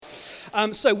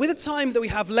So with the time that we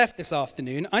have left this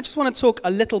afternoon, I just want to talk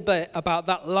a little bit about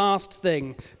that last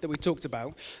thing that we talked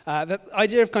about, that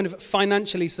idea of kind of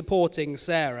financially supporting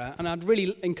Sarah, and I'd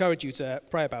really encourage you to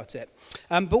pray about it.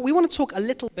 But we want to talk a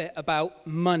little bit about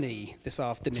money this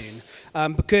afternoon,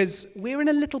 because we're in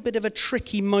a little bit of a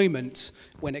tricky moment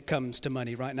when it comes to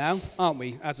money right now, aren't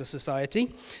we, as a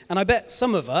society? And I bet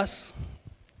some of us,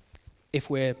 if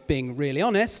we're being really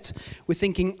honest, we're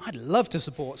thinking, I'd love to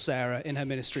support Sarah in her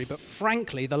ministry, but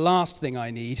frankly, the last thing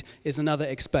I need is another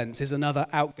expense, is another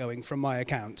outgoing from my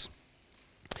account.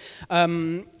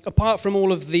 Apart from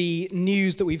all of the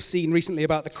news that we've seen recently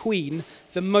about the Queen,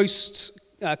 the most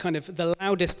the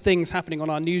loudest things happening on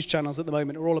our news channels at the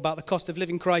moment are all about the cost of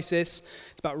living crisis,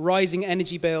 it's about rising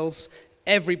energy bills.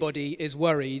 Everybody is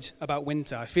worried about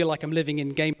winter. I feel like I'm living in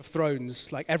Game of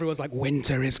Thrones. Like everyone's like,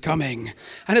 winter is coming.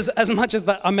 And as much as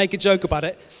that I make a joke about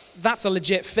it, that's a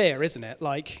legit fear, isn't it?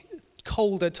 Like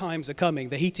colder times are coming,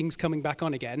 the heating's coming back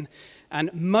on again,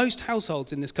 and most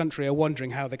households in this country are wondering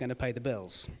how they're going to pay the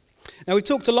bills. Now, we've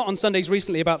talked a lot on Sundays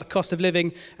recently about the cost of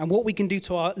living and what we can do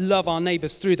to love our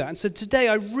neighbours through that. And so today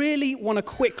I really want to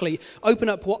quickly open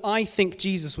up what I think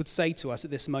Jesus would say to us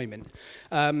at this moment.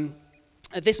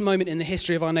 At this moment in the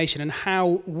history of our nation, and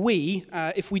how we,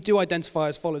 if we do identify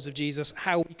as followers of Jesus,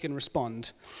 how we can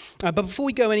respond. But before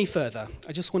we go any further,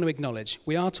 I just want to acknowledge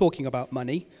we are talking about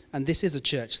money, and this is a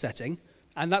church setting,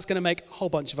 and that's going to make a whole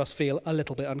bunch of us feel a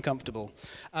little bit uncomfortable.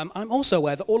 I'm also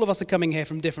aware that all of us are coming here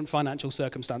from different financial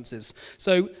circumstances.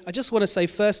 So I just want to say,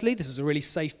 firstly, this is a really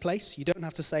safe place. You don't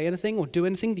have to say anything or do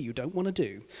anything that you don't want to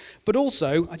do. But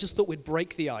also, I just thought we'd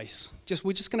break the ice.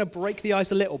 We're just going to break the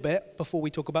ice a little bit before we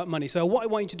talk about money. So what I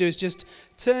want you to do is just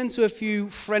turn to a few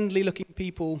friendly-looking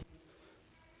people.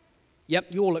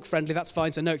 Yep, you all look friendly, that's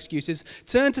fine, so no excuses.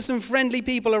 Turn to some friendly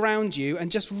people around you and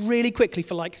just really quickly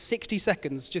for like 60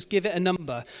 seconds, just give it a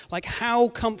number. Like, how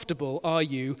comfortable are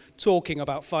you talking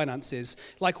about finances?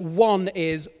 Like, 1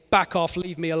 is back off,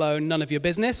 leave me alone, none of your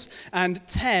business. And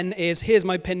 10 is here's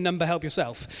my PIN number, help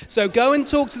yourself. So go and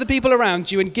talk to the people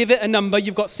around you and give it a number.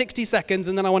 You've got 60 seconds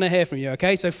and then I want to hear from you,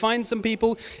 okay? So find some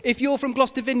people. If you're from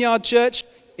Gloucester Vineyard Church,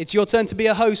 it's your turn to be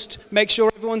a host. Make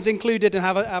sure everyone's included and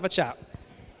have a chat.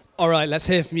 All right, let's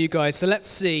hear from you guys. So let's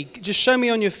see. Just show me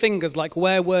on your fingers, like,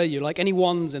 where were you? Like, any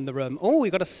ones in the room? Oh,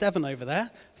 we got a 7 over there.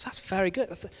 That's very good.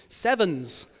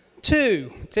 7s.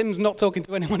 2. Tim's not talking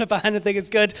to anyone about anything. It's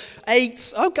good.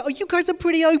 8s. Oh, you guys are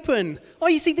pretty open. Oh,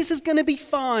 you see, this is going to be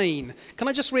fine. Can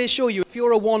I just reassure you, if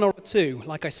you're a 1 or a 2,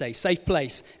 like I say, safe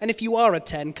place. And if you are a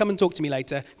 10, come and talk to me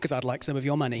later, because I'd like some of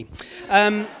your money.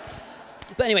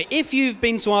 But anyway, if you've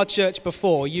been to our church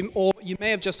before, you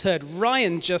may have just heard,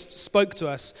 Ryan just spoke to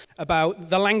us about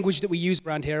the language that we use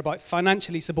around here about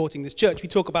financially supporting this church. We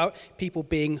talk about people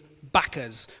being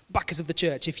backers of the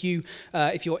church. If you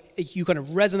kind of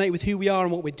resonate with who we are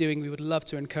and what we're doing, we would love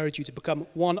to encourage you to become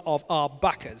one of our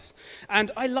backers.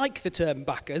 And I like the term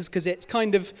backers because it's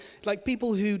kind of like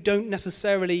people who don't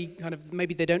necessarily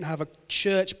maybe they don't have a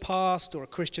church past or a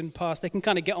Christian past. They can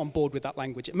kind of get on board with that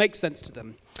language. It makes sense to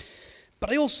them. But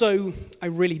I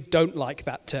really don't like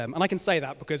that term. And I can say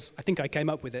that because I think I came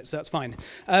up with it, so that's fine.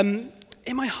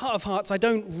 In my heart of hearts, I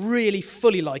don't really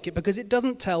fully like it because it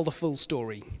doesn't tell the full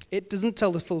story. It doesn't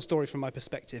tell the full story from my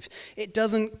perspective. It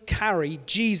doesn't carry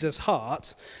Jesus'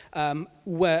 heart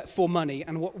for money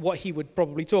and what he would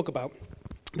probably talk about.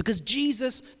 Because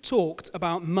Jesus talked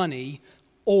about money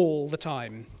all the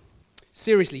time.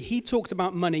 Seriously, he talked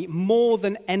about money more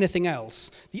than anything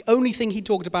else. The only thing he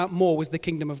talked about more was the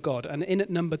kingdom of God. And in at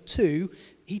number 2,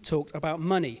 he talked about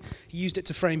money. He used it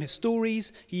to frame his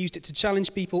stories. He used it to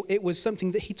challenge people. It was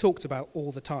something that he talked about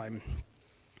all the time.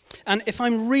 And if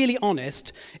I'm really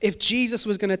honest, if Jesus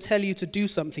was going to tell you to do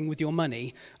something with your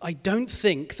money, I don't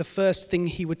think the first thing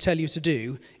he would tell you to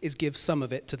do is give some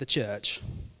of it to the church.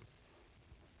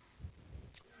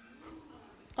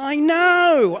 I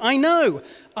know.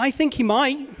 I think he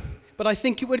might, but I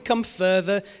think it would come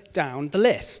further down the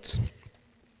list.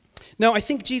 No, I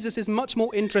think Jesus is much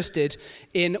more interested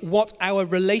in what our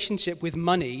relationship with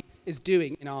money is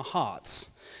doing in our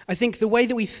hearts. I think the way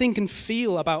that we think and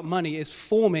feel about money is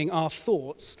forming our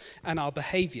thoughts and our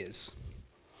behaviors.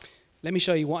 Let me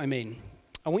show you what I mean.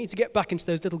 I want you to get back into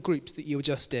those little groups that you were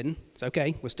just in. It's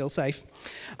okay, we're still safe.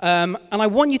 And I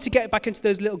want you to get back into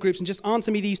those little groups and just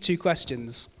answer me these 2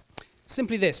 questions.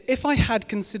 Simply this: if I had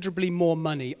considerably more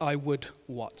money, I would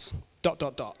what? ...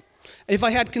 If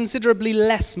I had considerably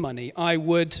less money, I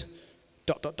would ...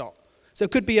 So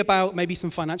it could be about maybe some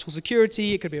financial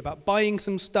security, it could be about buying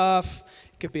some stuff,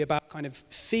 could be about kind of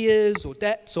fears or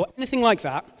debts or anything like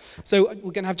that. So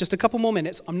we're going to have just a couple more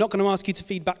minutes. I'm not going to ask you to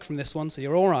feed back from this one, so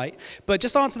you're all right. But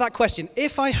just answer that question.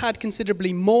 If I had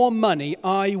considerably more money,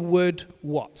 I would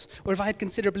what? Or if I had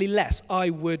considerably less,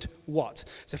 I would what?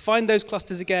 So find those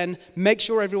clusters again, make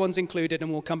sure everyone's included,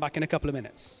 and we'll come back in a couple of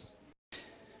minutes.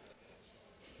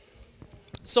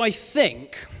 So I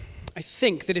think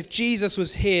that if Jesus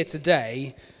was here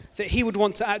today, that he would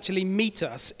want to actually meet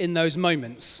us in those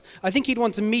moments. I think he'd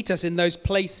want to meet us in those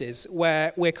places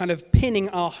where we're kind of pinning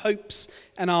our hopes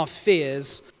and our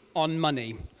fears on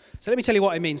money. So let me tell you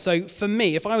what I mean. So for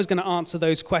me, if I was going to answer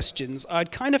those questions,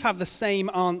 I'd kind of have the same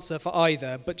answer for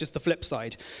either, but just the flip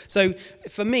side. So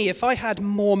for me, if I had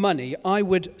more money, I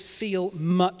would feel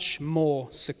much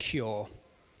more secure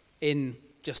in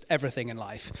just everything in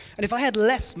life. And if I had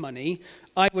less money,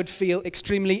 I would feel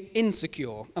extremely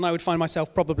insecure, and I would find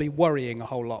myself probably worrying a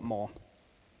whole lot more.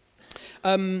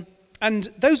 And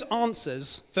those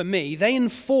answers, for me, they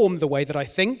inform the way that I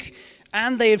think,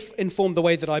 and they inform the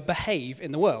way that I behave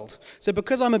in the world. So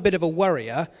because I'm a bit of a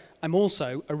worrier, I'm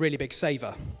also a really big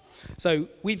saver. So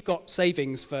we've got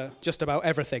savings for just about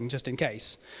everything, just in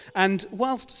case. And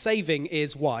whilst saving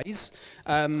is wise,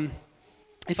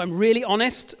 if I'm really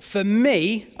honest, for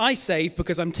me, I save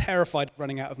because I'm terrified of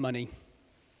running out of money.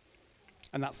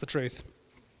 And that's the truth.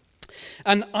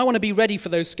 And I want to be ready for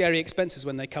those scary expenses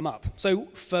when they come up. So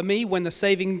for me, when the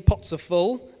saving pots are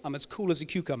full, I'm as cool as a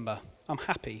cucumber. I'm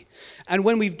happy. And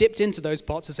when we've dipped into those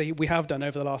pots, as we have done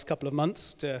over the last couple of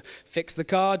months, to fix the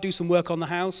car, do some work on the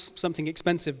house, something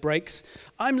expensive breaks,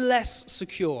 I'm less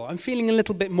secure. I'm feeling a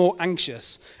little bit more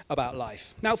anxious about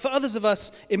life. Now, for others of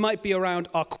us, it might be around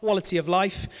our quality of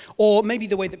life, or maybe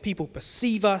the way that people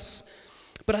perceive us.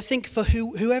 But I think for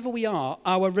whoever we are,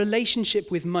 our relationship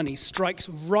with money strikes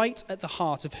right at the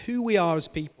heart of who we are as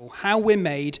people, how we're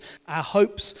made, our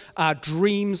hopes, our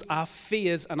dreams, our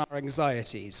fears, and our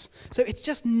anxieties. So it's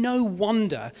just no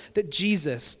wonder that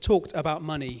Jesus talked about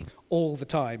money all the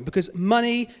time, because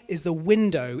money is the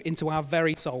window into our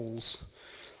very souls.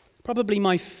 Probably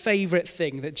my favorite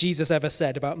thing that Jesus ever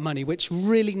said about money, which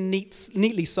really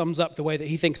neatly sums up the way that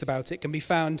he thinks about it, can be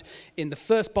found in the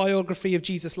first biography of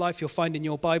Jesus' life. You'll find in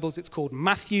your Bibles it's called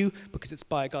Matthew, because it's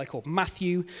by a guy called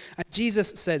Matthew. And Jesus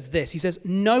says this. He says,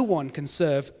 "No one can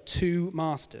serve two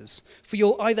masters, for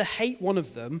you'll either hate one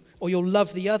of them or you'll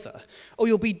love the other, or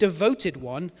you'll be devoted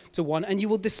to one and you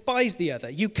will despise the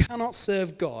other. You cannot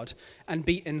serve God and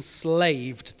be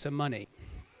enslaved to money."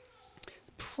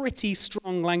 Pretty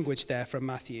strong language there from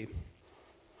Matthew.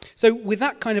 So with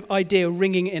that kind of idea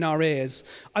ringing in our ears,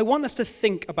 I want us to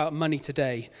think about money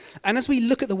today. And as we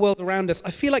look at the world around us,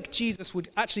 I feel like Jesus would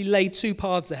actually lay two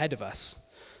paths ahead of us.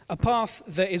 A path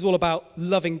that is all about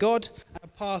loving God, and a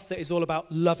path that is all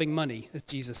about loving money, as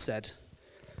Jesus said.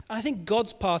 And I think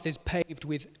God's path is paved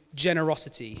with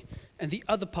generosity, and the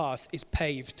other path is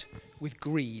paved with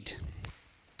greed.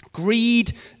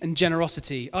 Greed and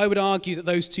generosity. I would argue that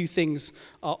those two things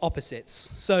are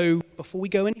opposites. So before we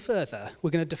go any further, we're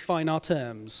going to define our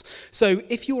terms. So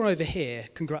if you're over here,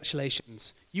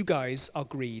 congratulations. You guys are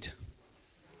greed.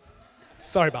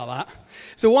 Sorry about that.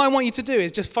 So what I want you to do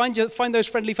is just find those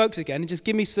friendly folks again and just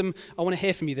give me some, I want to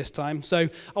hear from you this time. So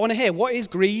I want to hear, what is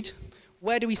greed?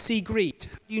 Where do we see greed?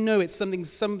 How do you know it's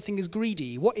something is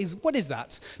greedy? What is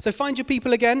that? So find your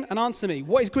people again and answer me.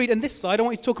 What is greed? And this side, I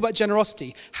want you to talk about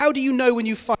generosity. How do you know when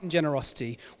you find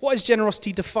generosity? What is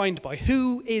generosity defined by?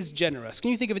 Who is generous?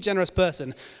 Can you think of a generous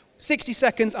person? 60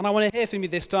 seconds, and I want to hear from you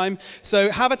this time.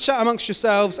 So have a chat amongst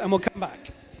yourselves, and we'll come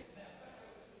back.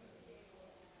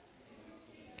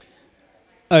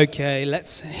 Okay,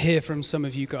 let's hear from some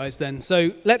of you guys then. So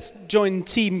let's join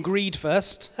Team Greed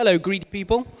first. Hello, greedy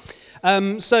people.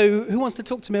 So who wants to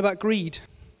talk to me about greed?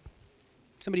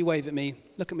 Somebody wave at me.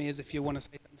 Look at me as if you want to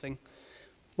say something.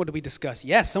 What did we discuss?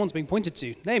 Yes, someone's being pointed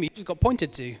to. Naomi, you just got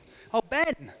pointed to. Oh,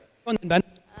 Ben. Go on then, Ben.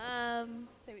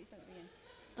 Say what you said at the end.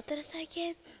 What did I say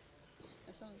again?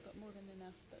 If someone's got more than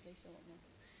enough, but they still want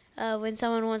more. When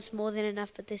someone wants more than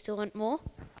enough, but they still want more.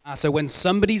 So when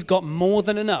somebody's got more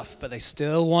than enough, but they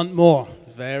still want more.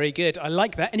 Very good. I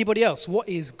like that. Anybody else? What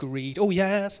is greed? Oh,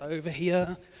 yes, over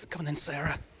here. Come on then,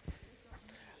 Sarah.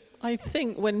 I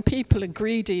think when people are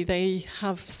greedy, they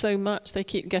have so much, they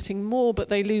keep getting more, but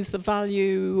they lose the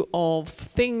value of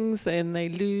things, and they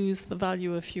lose the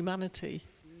value of humanity.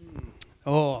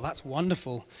 Oh, that's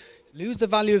wonderful. Lose the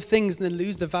value of things and then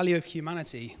lose the value of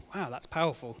humanity. Wow, that's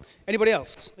powerful. Anybody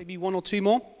else? Maybe one or two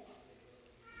more?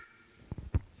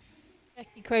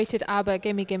 Becky quoted ABBA,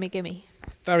 gimme, gimme, gimme.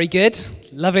 Very good.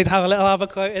 Lovely to have a little ABBA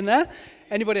quote in there.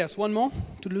 Anybody else? One more?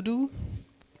 Doodle-doo.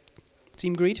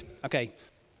 Team Greed? Okay.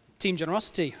 Team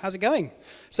Generosity, how's it going?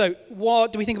 So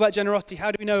what do we think about generosity?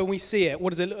 How do we know when we see it? What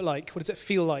does it look like? What does it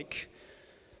feel like?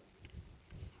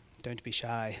 Don't be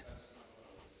shy.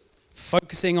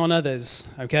 Focusing on others.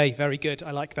 Okay, very good. I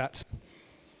like that.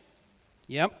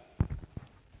 Yep.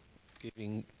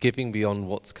 Giving beyond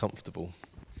what's comfortable.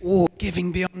 Oh,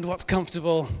 giving beyond what's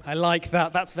comfortable. I like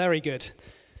that. That's very good.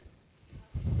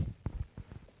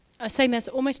 I was saying there's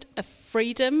almost a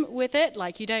freedom with it.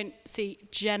 Like, you don't see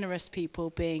generous people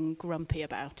being grumpy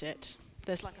about it.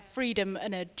 There's like a freedom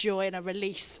and a joy and a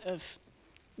release of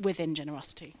within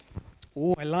generosity.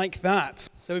 Oh, I like that.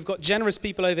 So we've got generous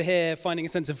people over here finding a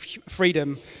sense of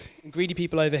freedom, and greedy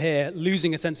people over here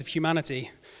losing a sense of humanity.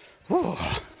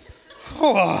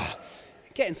 Oh,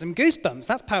 getting some goosebumps.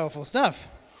 That's powerful stuff.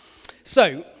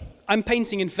 So I'm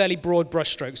painting in fairly broad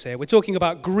brushstrokes here. We're talking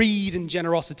about greed and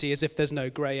generosity as if there's no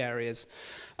grey areas.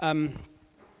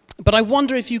 But I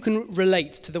wonder if you can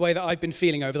relate to the way that I've been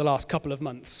feeling over the last couple of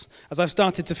months as I've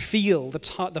started to feel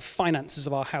the finances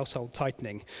of our household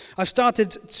tightening. I've started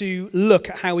to look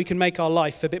at how we can make our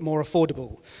life a bit more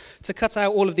affordable, to cut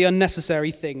out all of the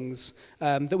unnecessary things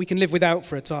that we can live without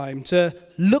for a time, to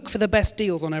look for the best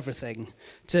deals on everything,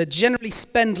 to generally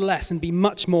spend less and be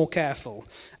much more careful.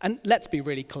 And let's be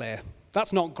really clear.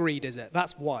 That's not greed, is it?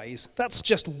 That's wise. That's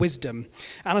just wisdom.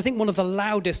 And I think one of the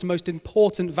loudest, most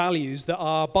important values that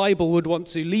our Bible would want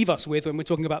to leave us with when we're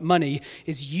talking about money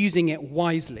is using it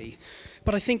wisely.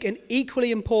 But I think an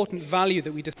equally important value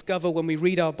that we discover when we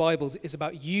read our Bibles is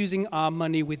about using our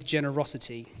money with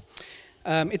generosity.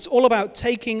 It's all about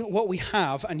taking what we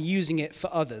have and using it for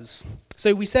others.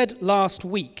 So we said last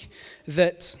week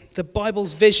that the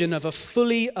Bible's vision of a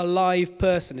fully alive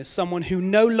person is someone who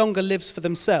no longer lives for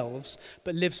themselves,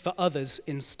 but lives for others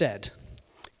instead.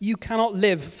 You cannot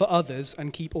live for others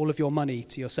and keep all of your money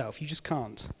to yourself. You just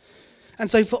can't. And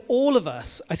so for all of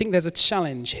us, I think there's a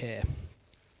challenge here.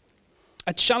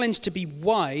 A challenge to be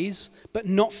wise, but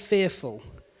not fearful.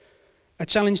 A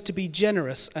challenge to be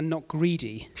generous and not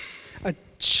greedy. A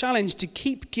challenge to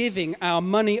keep giving our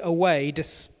money away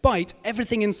despite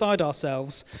everything inside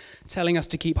ourselves telling us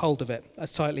to keep hold of it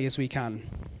as tightly as we can.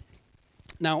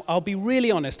 Now, I'll be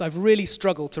really honest, I've really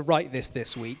struggled to write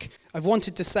this week. I've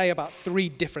wanted to say about 3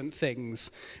 different things,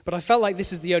 but I felt like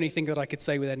this is the only thing that I could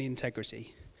say with any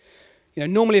integrity. You know,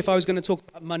 normally if I was going to talk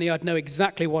about money, I'd know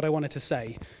exactly what I wanted to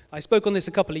say. I spoke on this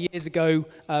a couple of years ago,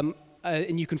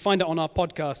 and you can find it on our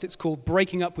podcast. It's called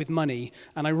Breaking Up with Money.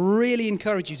 And I really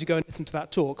encourage you to go and listen to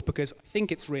that talk because I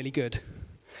think it's really good.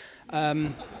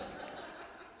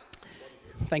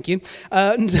 Thank you.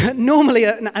 Normally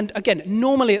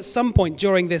at some point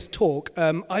during this talk,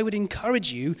 I would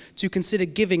encourage you to consider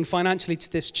giving financially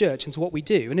to this church and to what we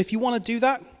do. And if you want to do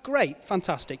that, great,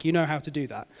 fantastic. You know how to do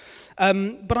that.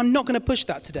 But I'm not going to push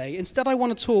that today. Instead, I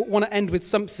want to end with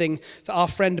something that our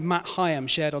friend Matt Hyam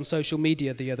shared on social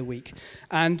media the other week.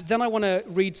 And then I want to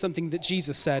read something that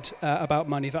Jesus said about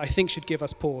money that I think should give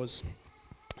us pause.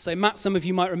 So Matt, some of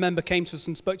you might remember, came to us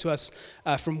and spoke to us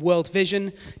from World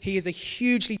Vision. He is a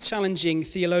hugely challenging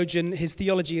theologian. His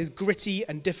theology is gritty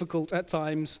and difficult at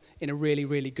times in a really,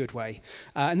 really good way.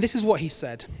 And this is what he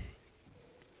said.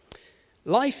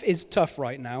 Life is tough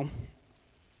right now.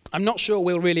 I'm not sure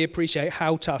we'll really appreciate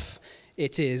how tough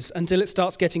it is until it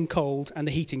starts getting cold and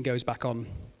the heating goes back on.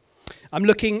 I'm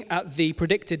looking at the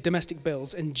predicted domestic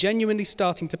bills and genuinely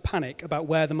starting to panic about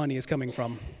where the money is coming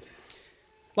from.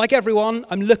 Like everyone,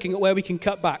 I'm looking at where we can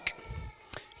cut back.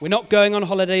 We're not going on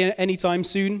holiday anytime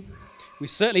soon. We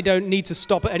certainly don't need to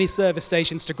stop at any service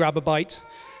stations to grab a bite.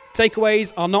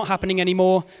 Takeaways are not happening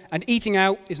anymore, and eating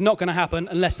out is not going to happen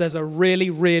unless there's a really,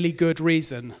 really good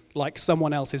reason, like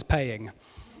someone else is paying.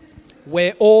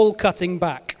 We're all cutting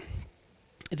back.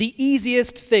 The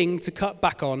easiest thing to cut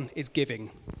back on is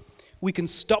giving. We can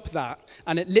stop that,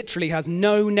 and it literally has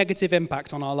no negative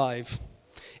impact on our life.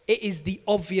 It is the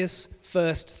obvious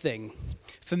first thing.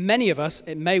 For many of us,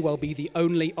 it may well be the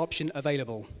only option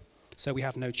available, so we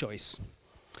have no choice.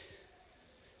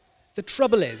 The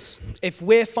trouble is, if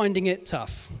we're finding it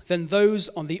tough, then those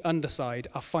on the underside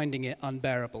are finding it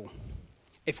unbearable.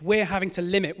 If we're having to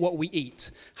limit what we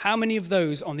eat, how many of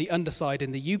those on the underside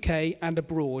in the UK and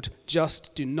abroad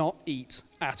just do not eat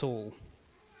at all?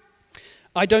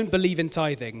 I don't believe in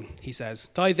tithing, he says.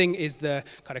 Tithing is the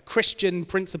kind of Christian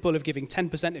principle of giving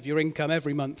 10% of your income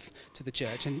every month to the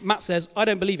church. And Matt says, I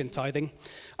don't believe in tithing.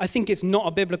 I think it's not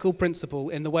a biblical principle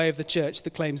in the way of the church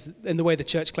in the way the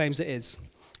church claims it is.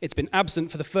 It's been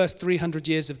absent for the first 300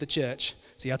 years of the church.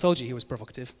 See, I told you he was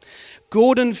provocative.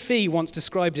 Gordon Fee once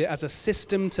described it as a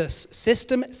system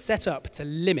set up to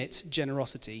limit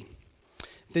generosity.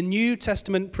 The New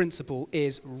Testament principle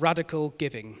is radical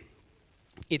giving.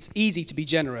 It's easy to be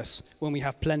generous when we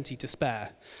have plenty to spare.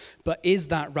 But is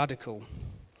that radical?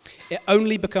 It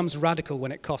only becomes radical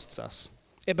when it costs us.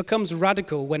 It becomes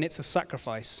radical when it's a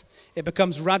sacrifice. It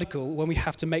becomes radical when we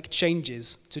have to make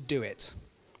changes to do it.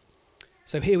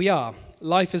 So here we are.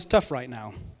 Life is tough right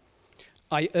now.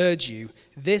 I urge you,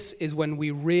 this is when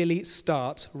we really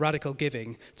start radical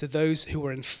giving to those who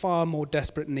are in far more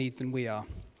desperate need than we are.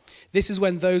 This is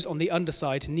when those on the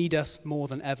underside need us more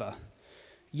than ever.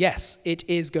 Yes, it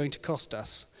is going to cost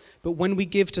us, but when we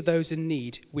give to those in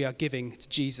need, we are giving to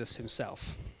Jesus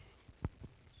himself.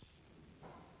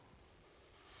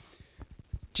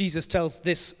 Jesus tells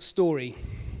this story,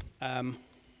 and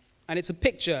it's a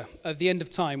picture of the end of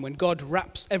time when God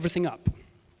wraps everything up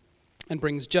and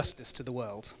brings justice to the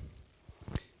world.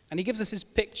 And he gives us his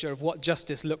picture of what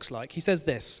justice looks like. He says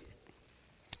this: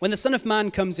 when the Son of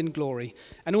Man comes in glory,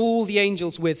 and all the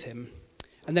angels with him,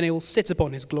 and then he will sit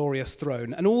upon his glorious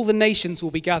throne, and all the nations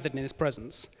will be gathered in his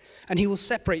presence. And he will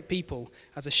separate people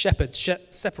as a shepherd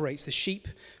separates the sheep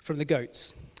from the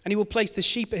goats. And he will place the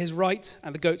sheep at his right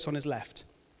and the goats on his left.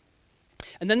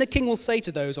 And then the king will say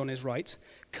to those on his right,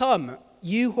 "Come,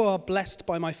 you who are blessed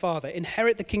by my Father,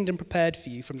 inherit the kingdom prepared for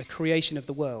you from the creation of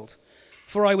the world.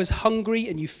 For I was hungry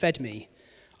and you fed me.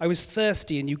 I was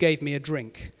thirsty and you gave me a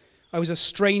drink. I was a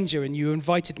stranger and you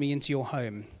invited me into your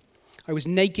home. I was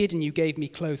naked and you gave me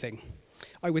clothing.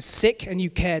 I was sick and you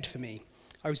cared for me.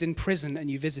 I was in prison and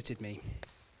you visited me."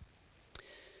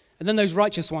 And then those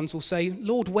righteous ones will say,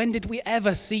 "Lord, when did we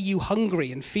ever see you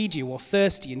hungry and feed you, or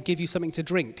thirsty and give you something to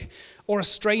drink, or a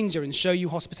stranger and show you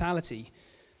hospitality,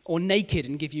 or naked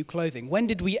and give you clothing? When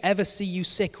did we ever see you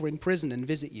sick or in prison and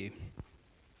visit you?"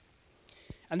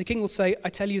 And the king will say, "I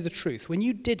tell you the truth, when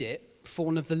you did it for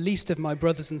one of the least of my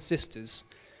brothers and sisters,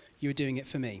 you were doing it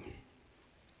for me."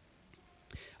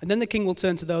 And then the king will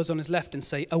turn to those on his left and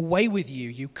say, "Away with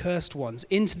you, you cursed ones,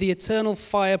 into the eternal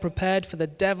fire prepared for the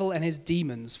devil and his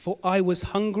demons. For I was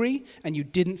hungry, and you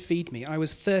didn't feed me. I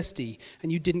was thirsty,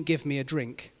 and you didn't give me a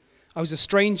drink. I was a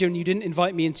stranger, and you didn't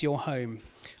invite me into your home.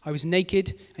 I was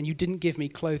naked, and you didn't give me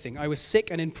clothing. I was sick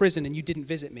and in prison, and you didn't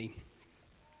visit me."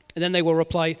 And then they will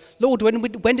reply, "Lord,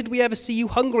 when did we ever see you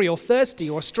hungry or thirsty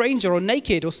or a stranger or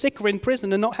naked or sick or in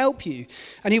prison and not help you?"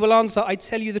 And he will answer, "I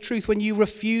tell you the truth, when you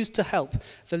refused to help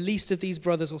the least of these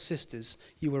brothers or sisters,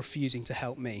 you were refusing to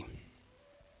help me."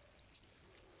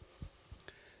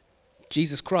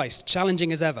 Jesus Christ,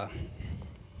 challenging as ever.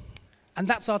 And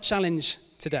that's our challenge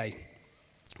today,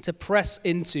 to press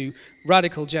into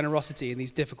radical generosity in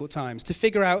these difficult times, to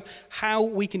figure out how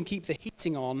we can keep the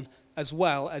heating on as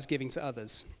well as giving to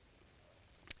others.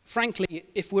 Frankly,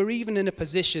 if we're even in a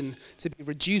position to be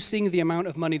reducing the amount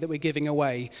of money that we're giving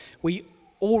away, if we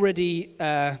already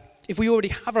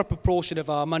have a proportion of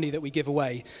our money that we give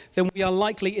away, then we are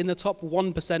likely in the top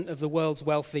 1% of the world's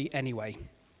wealthy anyway.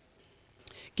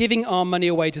 Giving our money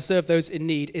away to serve those in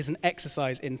need is an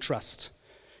exercise in trust.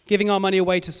 Giving our money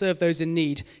away to serve those in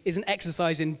need is an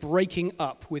exercise in breaking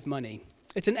up with money.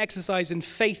 It's an exercise in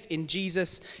faith in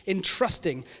Jesus, in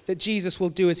trusting that Jesus will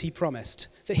do as he promised,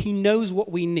 that he knows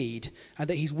what we need, and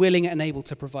that he's willing and able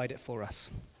to provide it for us.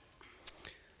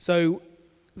 So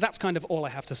that's kind of all I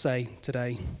have to say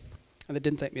today, and it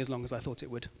didn't take me as long as I thought it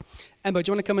would. Embo, do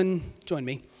you want to come and join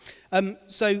me?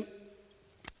 So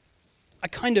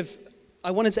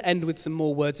I wanted to end with some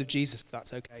more words of Jesus, if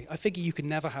that's okay. I figure you can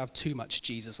never have too much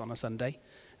Jesus on a Sunday.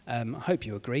 I hope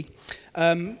you agree.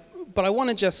 But I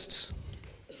want to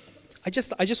I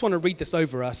just want to read this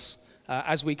over us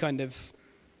as we kind of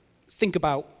think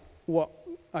about what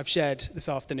I've shared this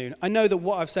afternoon. I know that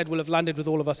what I've said will have landed with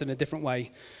all of us in a different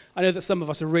way. I know that some of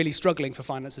us are really struggling for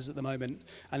finances at the moment,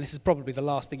 and this is probably the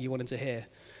last thing you wanted to hear.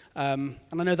 And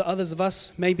I know that others of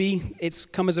us, maybe it's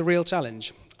come as a real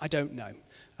challenge. I don't know.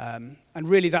 And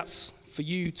really that's for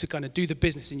you to kind of do the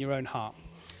business in your own heart.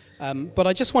 But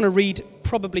I just want to read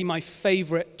probably my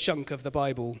favorite chunk of the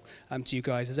Bible to you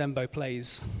guys as Embo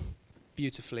plays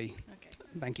beautifully. Okay.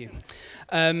 Thank you.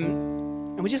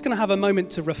 And we're just going to have a moment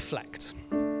to reflect.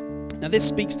 Now this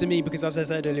speaks to me because, as I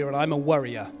said earlier on, I'm a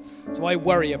worrier. So I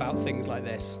worry about things like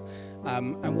this.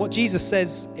 And what Jesus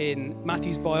says in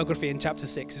Matthew's biography in chapter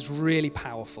 6 is really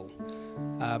powerful.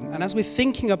 And as we're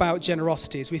thinking about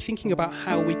generosity, as we're thinking about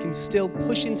how we can still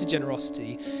push into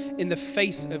generosity in the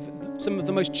face of some of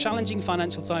the most challenging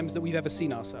financial times that we've ever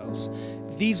seen ourselves,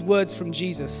 these words from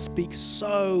Jesus speak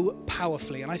so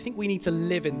powerfully. And I think we need to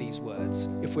live in these words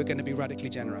if we're going to be radically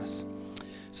generous.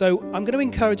 So I'm going to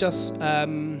encourage us,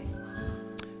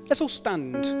 let's all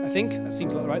stand, I think. That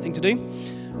seems like the right thing to do.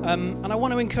 And I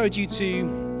want to encourage you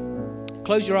to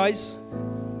close your eyes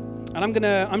And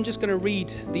I'm just gonna read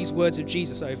these words of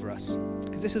Jesus over us,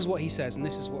 because this is what he says and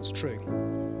this is what's true.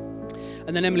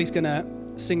 And then Emily's gonna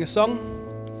sing a song,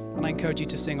 and I encourage you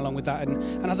to sing along with that.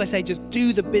 And as I say, just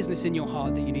do the business in your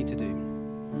heart that you need to do.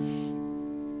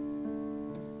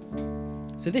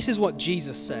 So this is what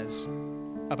Jesus says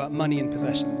about money and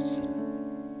possessions.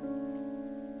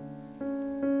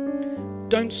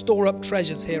 Don't store up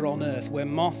treasures here on earth where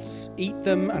moths eat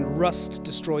them and rust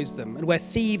destroys them, and where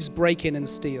thieves break in and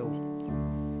steal.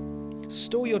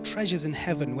 Store your treasures in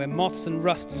heaven where moths and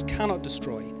rusts cannot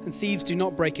destroy, and thieves do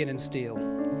not break in and steal.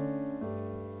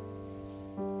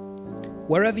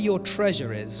 Wherever your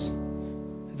treasure is,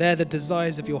 there the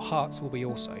desires of your hearts will be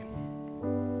also.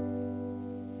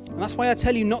 And that's why I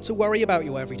tell you not to worry about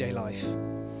your everyday life,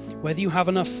 whether you have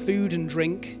enough food and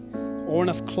drink or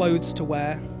enough clothes to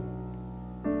wear.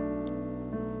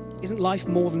 Isn't life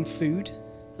more than food,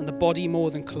 and the body more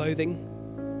than clothing?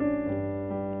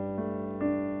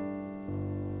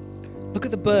 Look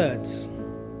at the birds.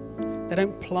 They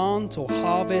don't plant or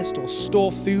harvest or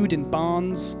store food in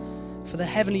barns, for the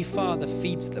Heavenly Father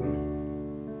feeds them.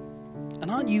 And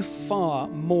aren't you far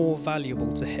more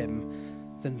valuable to Him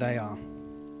than they are?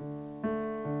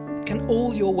 Can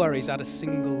all your worries add a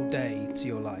single day to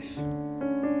your life?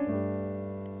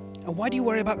 And why do you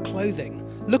worry about clothing?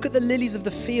 Look at the lilies of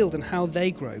the field and how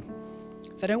they grow.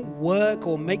 They don't work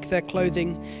or make their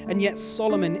clothing, and yet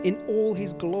Solomon in all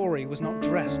his glory was not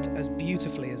dressed as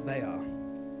beautifully as they are.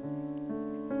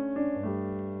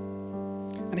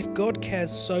 And if God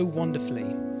cares so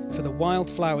wonderfully for the wild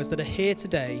flowers that are here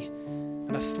today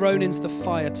and are thrown into the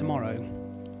fire tomorrow,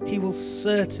 He will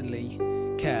certainly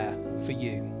care for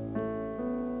you.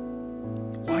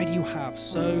 Why do you have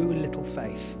so little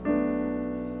faith?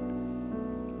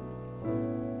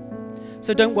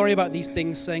 So don't worry about these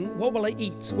things saying, what will I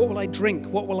eat? What will I drink?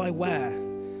 What will I wear?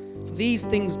 For these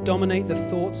things dominate the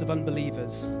thoughts of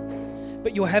unbelievers.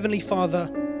 But your Heavenly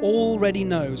Father already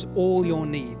knows all your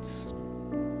needs.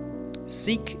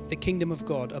 Seek the kingdom of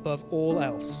God above all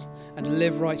else and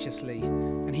live righteously,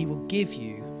 and He will give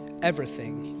you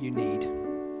everything you need.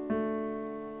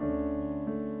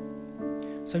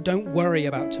 So don't worry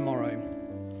about tomorrow,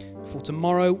 for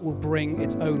tomorrow will bring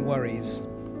its own worries.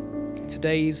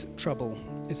 Today's trouble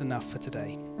is enough for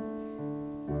today.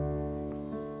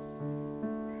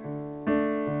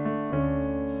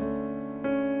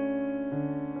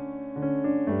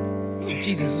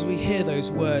 Jesus, as we hear those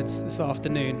words this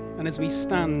afternoon, and as we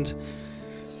stand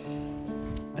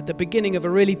at the beginning of a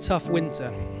really tough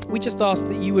winter, we just ask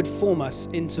that you would form us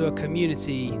into a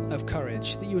community of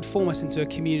courage, that you would form us into a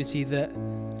community that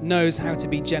knows how to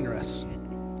be generous,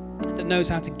 that knows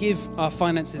how to give our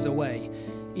finances away,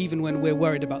 even when we're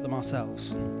worried about them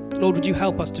ourselves. Lord, would you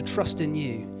help us to trust in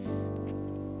you